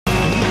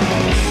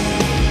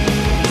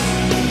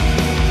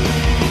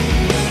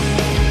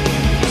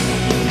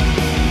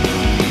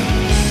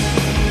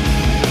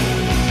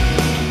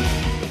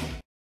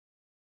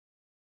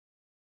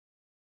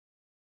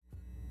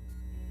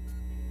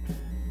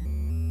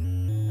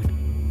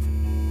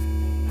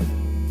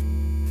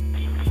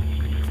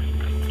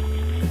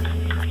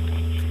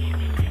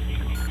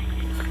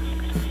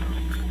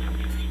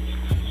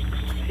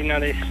know,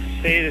 they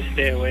say to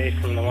stay away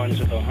from the ones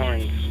with the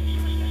horns,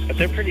 but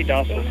they're pretty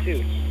docile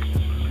too.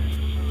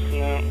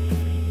 No.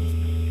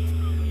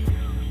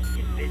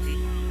 He's busy.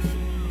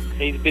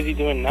 He's busy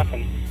doing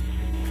nothing.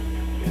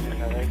 There's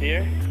another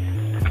deer.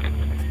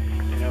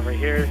 And over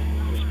here,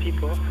 there's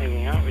people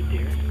hanging out with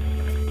deer.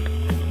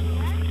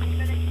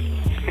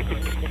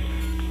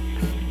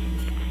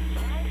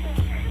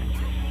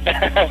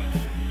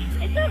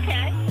 It's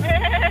okay.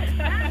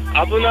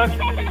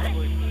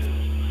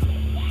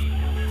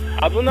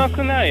 危な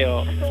くない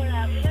よ。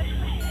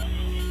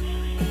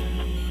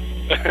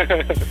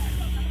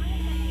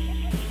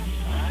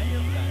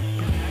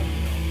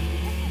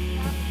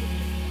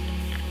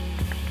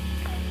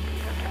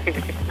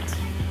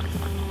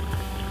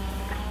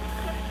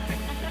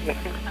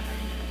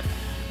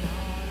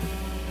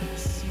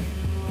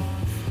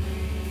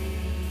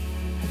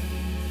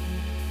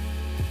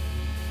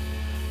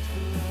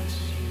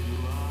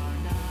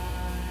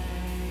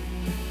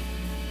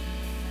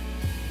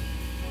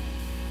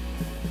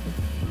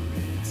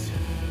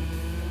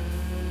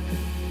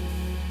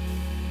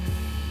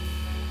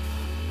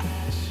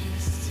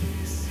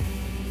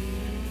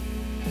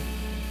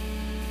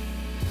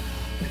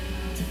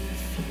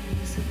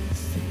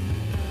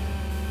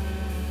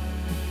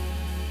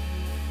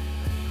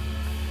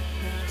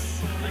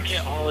Look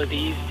at all of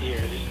these deer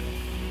just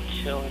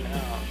chilling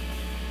out.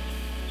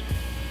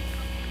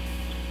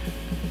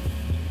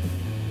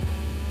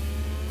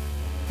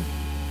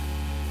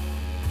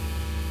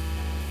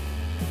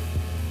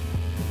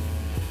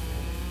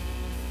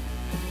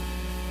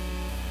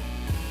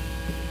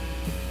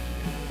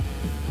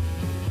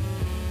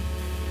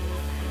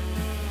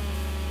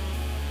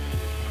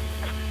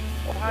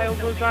 Ohayou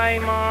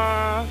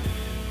gozaimasu.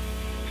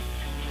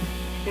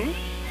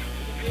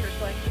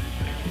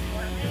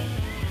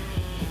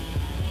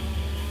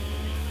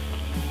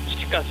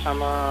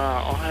 Chika-sama,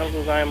 ohayou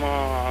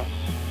gozaimasu.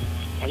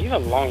 Oh, you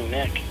have a long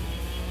neck.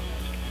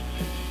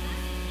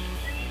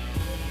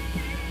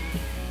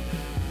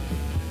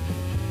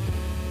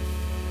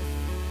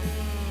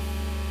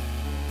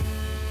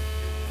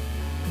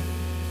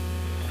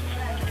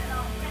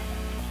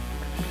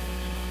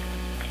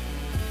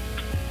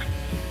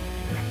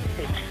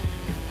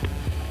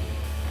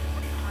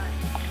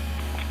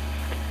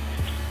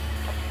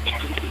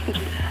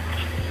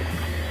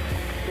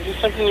 Is this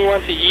something you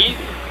want to eat?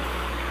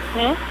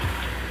 Hmm?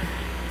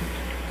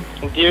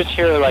 Deers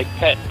here are like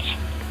pets.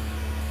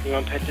 You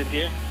want to pet the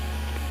deer?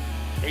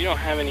 We don't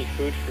have any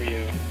food for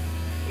you.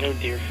 No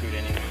deer food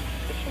anymore.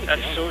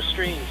 That's so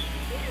strange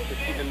to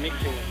see the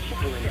mixing of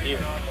people and deer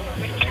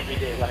in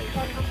everyday life.